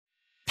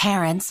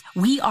Parents,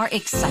 we are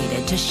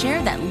excited to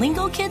share that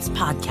Lingo Kids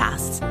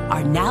podcasts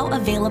are now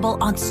available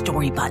on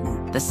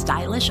Storybutton, the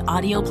stylish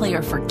audio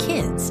player for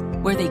kids,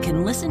 where they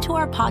can listen to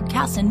our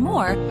podcasts and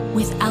more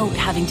without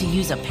having to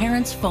use a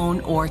parent's phone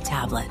or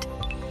tablet.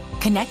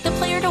 Connect the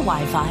player to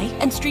Wi-Fi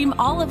and stream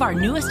all of our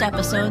newest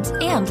episodes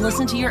and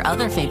listen to your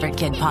other favorite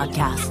kid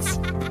podcasts.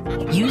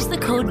 Use the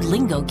code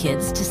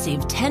LingoKids to save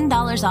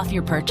 $10 off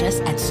your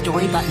purchase at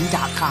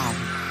storybutton.com.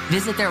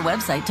 Visit their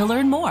website to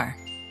learn more.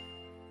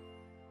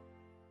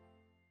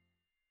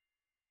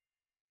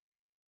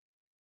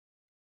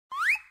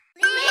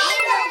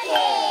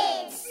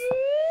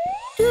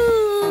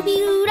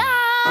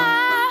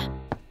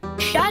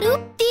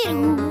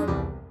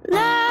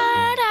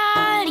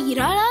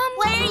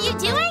 What are you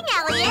doing,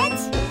 Elliot?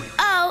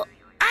 Oh,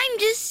 I'm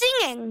just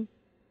singing.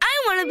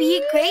 I want to be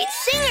a great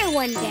singer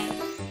one day.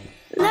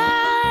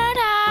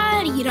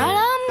 La-da-dee-da-dum.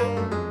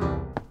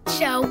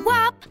 Show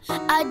up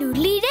a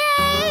doodly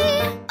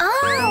day.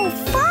 Oh,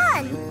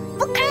 fun!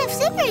 What kind of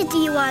singer do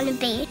you want to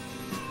be?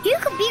 You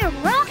could be a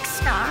rock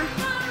star.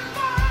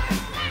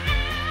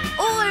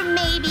 Or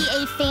maybe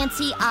a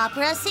fancy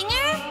opera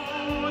singer?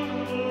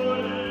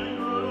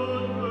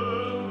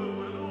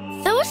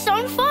 Those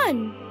sound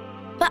fun.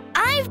 But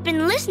I've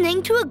been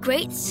listening to a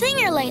great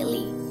singer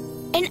lately,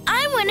 and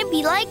I want to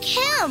be like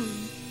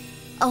him.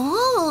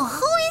 Oh,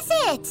 who is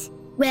it?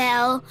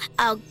 Well,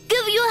 I'll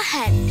give you a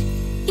hint.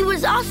 He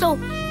was also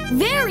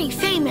very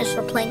famous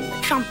for playing the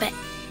trumpet.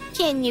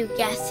 Can you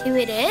guess who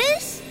it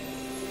is?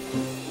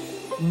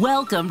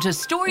 Welcome to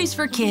Stories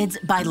for Kids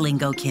by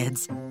Lingo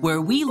Kids, where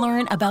we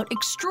learn about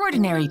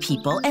extraordinary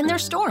people and their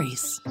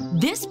stories.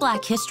 This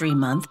Black History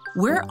Month,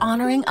 we're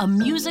honoring a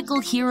musical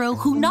hero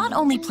who not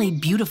only played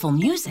beautiful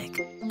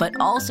music, but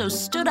also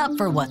stood up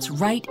for what's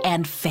right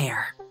and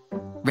fair.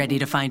 Ready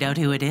to find out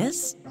who it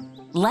is?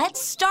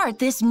 Let's start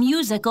this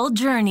musical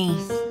journey.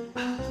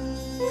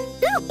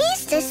 Who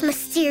is this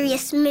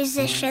mysterious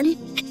musician?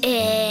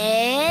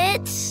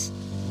 It's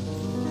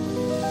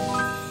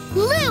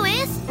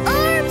Louis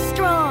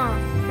Armstrong.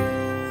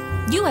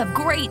 You have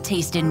great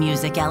taste in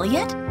music,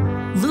 Elliot.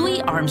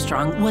 Louis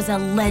Armstrong was a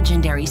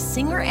legendary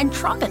singer and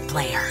trumpet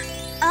player.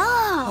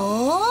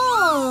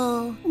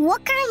 Oh.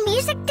 What kind of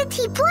music did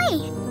he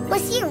play?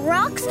 Was he a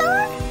rock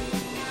star?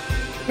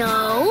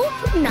 No,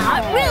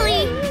 not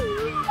really.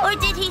 Or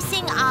did he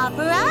sing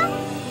opera?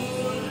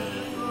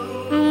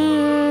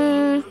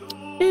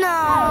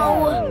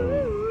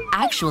 No.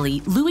 Actually,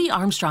 Louis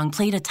Armstrong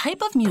played a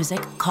type of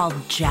music called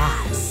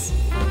jazz.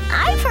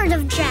 I've heard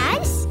of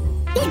jazz.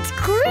 It's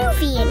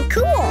groovy and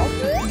cool.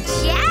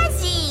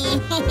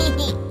 Jazzy!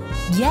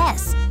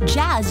 Yes,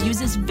 jazz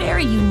uses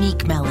very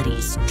unique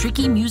melodies,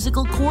 tricky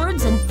musical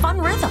chords, and fun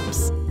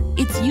rhythms.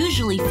 It's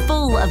usually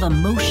full of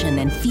emotion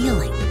and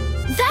feeling.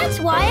 That's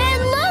why I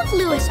love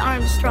Louis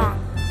Armstrong.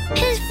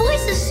 His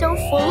voice is so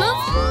full of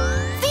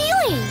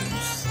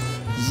feelings.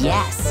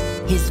 Yes,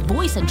 his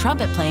voice and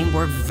trumpet playing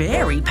were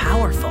very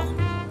powerful.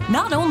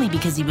 Not only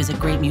because he was a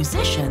great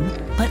musician,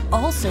 but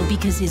also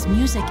because his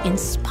music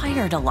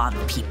inspired a lot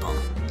of people.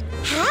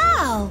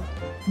 How?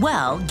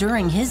 Well,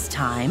 during his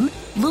time,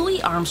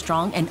 Louis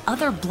Armstrong and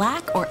other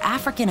Black or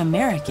African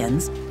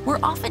Americans were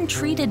often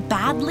treated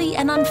badly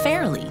and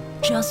unfairly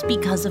just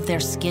because of their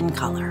skin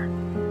color.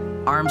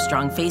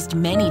 Armstrong faced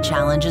many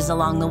challenges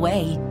along the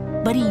way,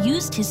 but he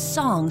used his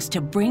songs to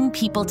bring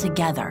people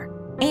together,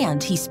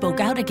 and he spoke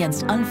out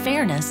against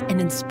unfairness and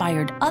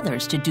inspired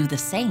others to do the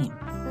same.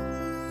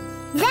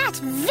 That's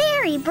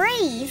very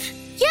brave.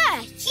 Yeah,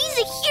 he's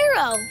a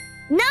hero.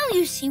 Now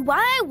you see why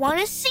I want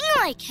to sing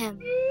like him.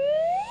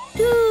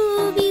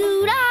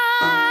 Doo-be-doo-da,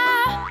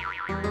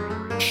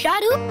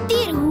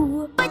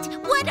 sha-doop-dee-doo. But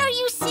what are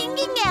you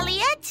singing,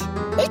 Elliot?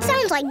 It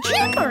sounds like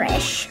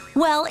gibberish.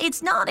 Well,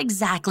 it's not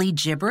exactly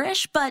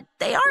gibberish, but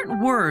they aren't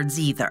words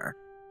either.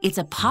 It's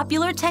a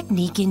popular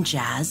technique in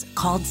jazz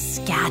called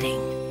scatting.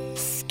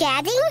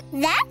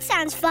 Scatting? That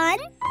sounds fun.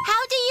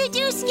 How do you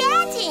do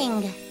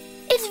scatting?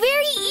 It's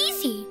very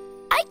easy.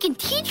 I can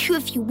teach you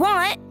if you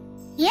want.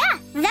 Yeah,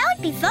 that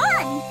would be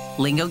fun.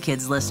 Lingo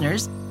Kids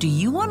listeners, do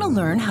you want to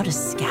learn how to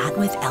scat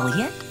with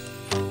Elliot?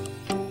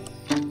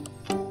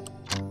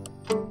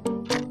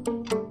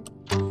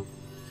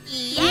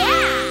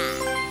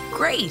 Yeah!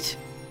 Great.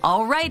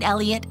 All right,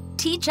 Elliot,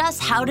 teach us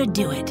how to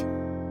do it.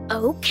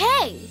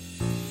 Okay.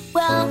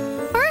 Well,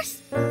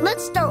 first,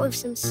 let's start with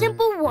some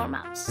simple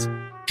warm-ups.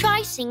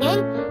 Try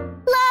singing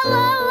la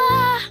la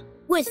la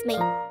with me,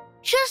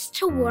 just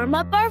to warm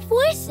up our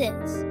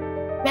voices.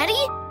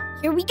 Ready?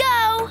 Here we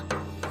go.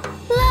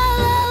 La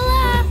la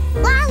la,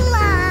 La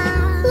la!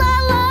 la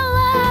la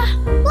la,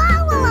 La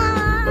la la!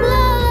 la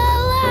la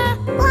la,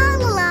 La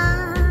la la!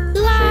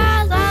 la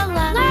la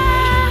la la, la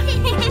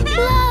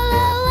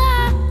la la,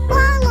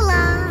 La la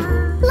la!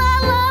 la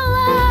la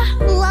la.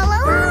 La la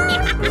la!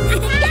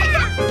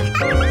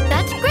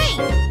 That's great.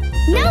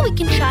 Now we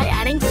can try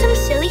adding some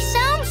silly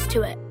sounds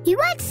to it. You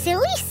add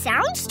silly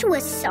sounds to a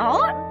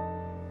song?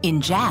 In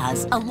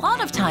jazz, a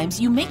lot of times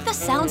you make the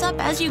sounds up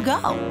as you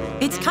go.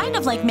 It's kind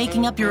of like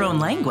making up your own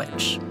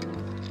language.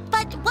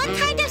 But what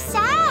kind of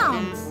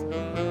sounds?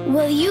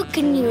 Well, you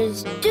can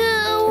use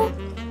do,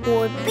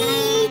 or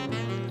be,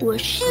 or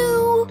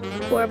shoo,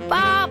 or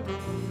bop,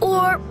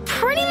 or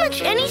pretty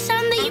much any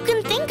sound that you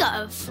can think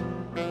of.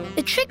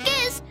 The trick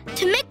is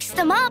to mix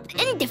them up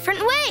in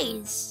different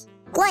ways.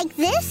 Like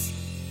this?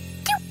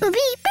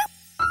 Doop-a-beep-boop.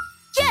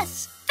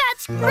 Yes,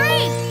 that's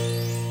great!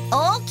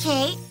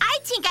 Okay, I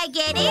think I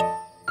get it.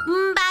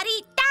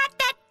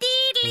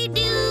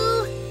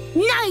 Mbari-da-da-dee-dee-doo.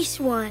 Nice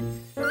one.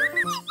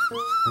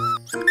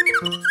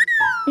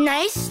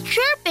 Nice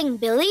chirping,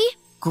 Billy.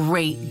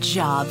 Great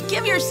job.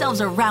 Give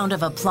yourselves a round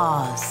of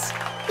applause.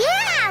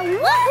 Yeah!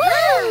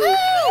 Woohoo!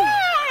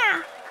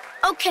 Yeah!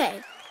 Okay,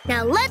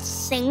 now let's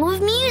sing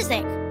with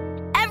music.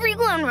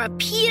 Everyone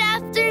repeat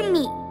after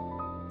me.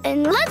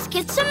 And let's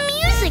get some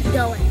music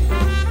going.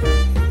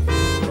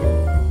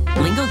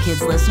 Lingo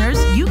Kids listeners,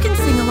 you can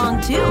sing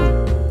along too.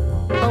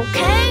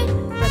 Okay,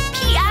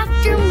 repeat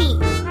after me.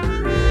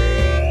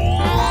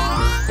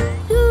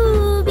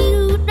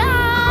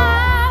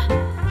 Doo-be-doo-da.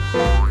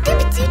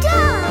 Dip-a-doo-da.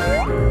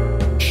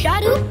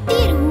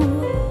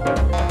 Sha-doop-dee-doo.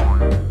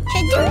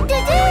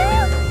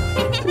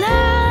 Sha-doop-da-doo.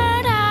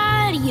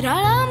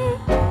 La-da-dee-da-dum.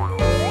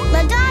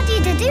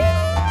 La-da-dee-da-doo.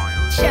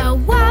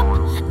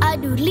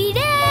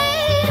 Sha-wop-a-doodly-day.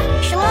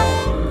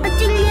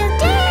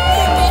 Shalom-a-doodly-day.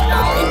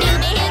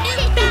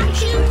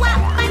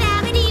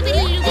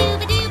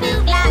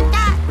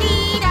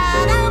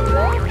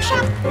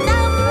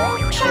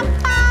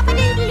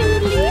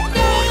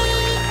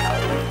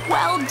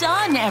 Well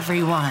done,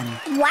 everyone.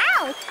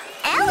 Wow,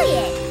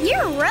 Elliot,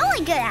 you're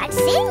really good at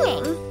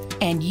singing.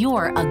 And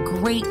you're a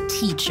great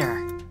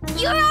teacher.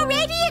 You're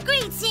already a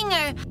great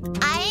singer.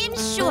 I am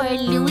sure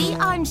Louis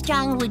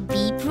Armstrong would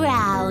be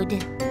proud.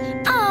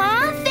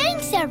 Aw,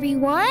 thanks,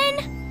 everyone.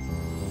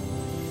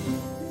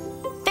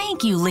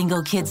 Thank you,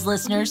 Lingo Kids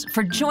listeners,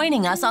 for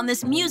joining us on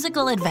this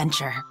musical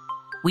adventure.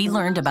 We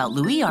learned about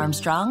Louis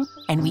Armstrong,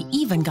 and we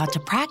even got to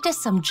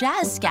practice some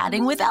jazz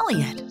scatting with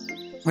Elliot.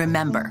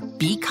 Remember,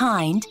 be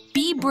kind,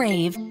 be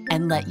brave,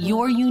 and let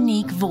your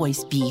unique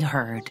voice be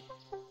heard.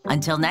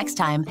 Until next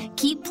time,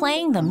 keep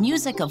playing the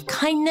music of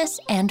kindness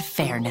and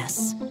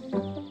fairness.